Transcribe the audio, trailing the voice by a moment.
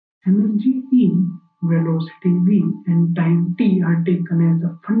Energy E, velocity V, and time t are taken as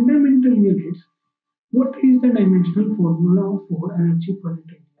the fundamental units. What is the dimensional formula for energy per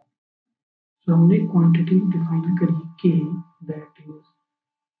unit area? So हमने quantity define करी K, that is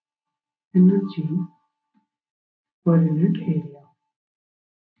energy per unit area.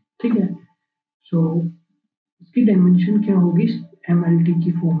 ठीक है. So इसकी dimension क्या होगी MLT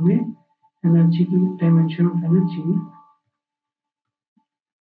की form में. Energy की dimension of energy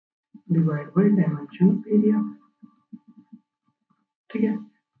divide by dimension of area. ठीक है.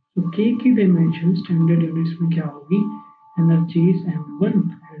 तो K की डायमेंशन स्टैंडर्ड यूनिट्स में क्या होगी? Energy is M1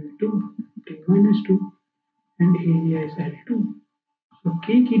 L2 T-2 and area is L2. So K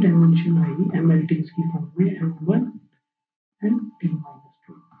की डायमेंशन आई MLT की फॉर्म में M1 एंड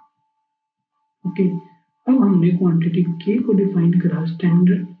T-2. ओके. अब हमने क्वांटिटी K को डिफाइन करा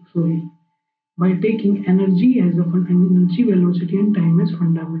by taking energy as a energy, velocity and time as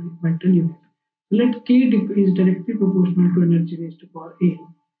fundamental unit. Let K is directly proportional to energy raised to power A,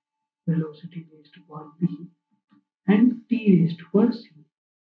 velocity raised to power B, and T raised to power C.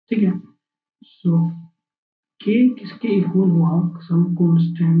 ठीक है. So K किसके equal हुआ? Some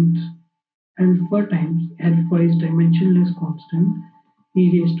constants alpha times alpha is dimensionless constant, E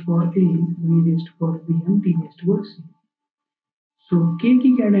raised to power A, V raised to power B, and T raised to power C. So K की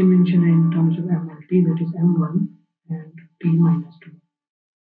क्या dimension है in terms of MLT, that is M1 and T-2.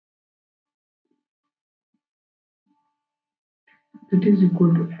 That is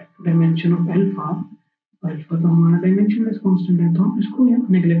equal to dimension of alpha. Alpha तो हमारा dimensionless constant है, तो हम इसको यहाँ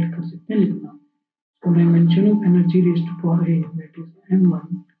neglect कर सकते हैं लिखना. So dimension of energy raised to power A, that is M1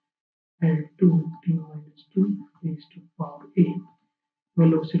 L2 T-2 raised to power A.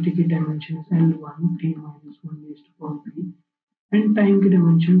 Velocity की dimension is L1 T-1 raised to power B. And time की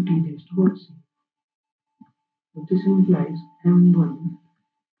dimension T raised to power C. So this implies M1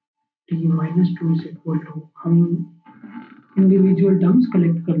 T-2 is equal to, हम individual terms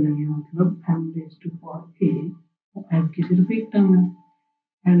collect कर लेंगे. मतलब m raised to power A, m की सिर्फ एक term है,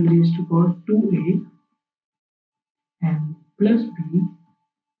 l raised to power 2A m plus B,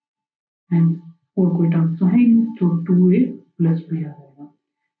 and और कोई टर्म तो है नहीं, तो 2A plus B आ जाएगा,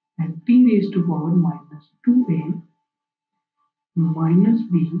 and T raised to power minus 2A minus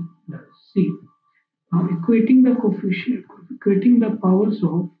B plus C. Now equating the coefficient, equating the powers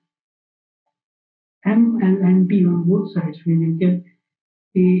of M, L and T on both sides, we will get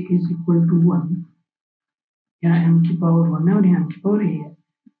A is equal to 1. यहाँ M की power 1 है और यहाँ M की power A है,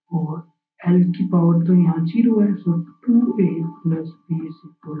 और L की power तो यहाँ 0 है. So 2A plus B is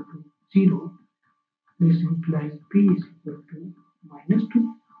equal to 0. This implies B is equal to minus 2.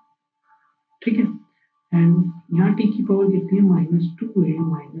 ठीक है. And यहाँ T की पावर कितनी है? minus 2A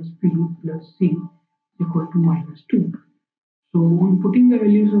minus B plus C equal to minus 2. So on putting the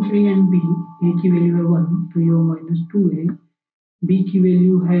values of A and B, A की value है 1, तो ये minus 2A, B की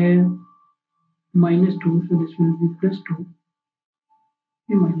वैल्यू है minus 2, so this will be plus 2,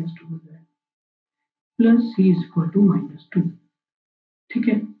 ये minus 2 हो जाएगा, plus C is equal to minus 2. ठीक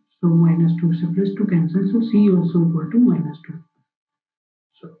है. So minus 2 से plus 2 cancel, so C also equal to minus 2.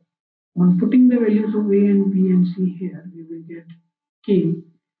 So on putting the values of A and B and C here, we will get K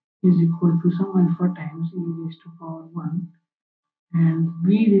is equal to some alpha times E raised to power 1 and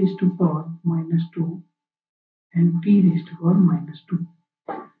B raised to power minus 2 and T raised to power minus 2.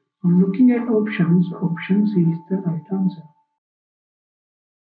 I'm looking at options. Option C is the right answer.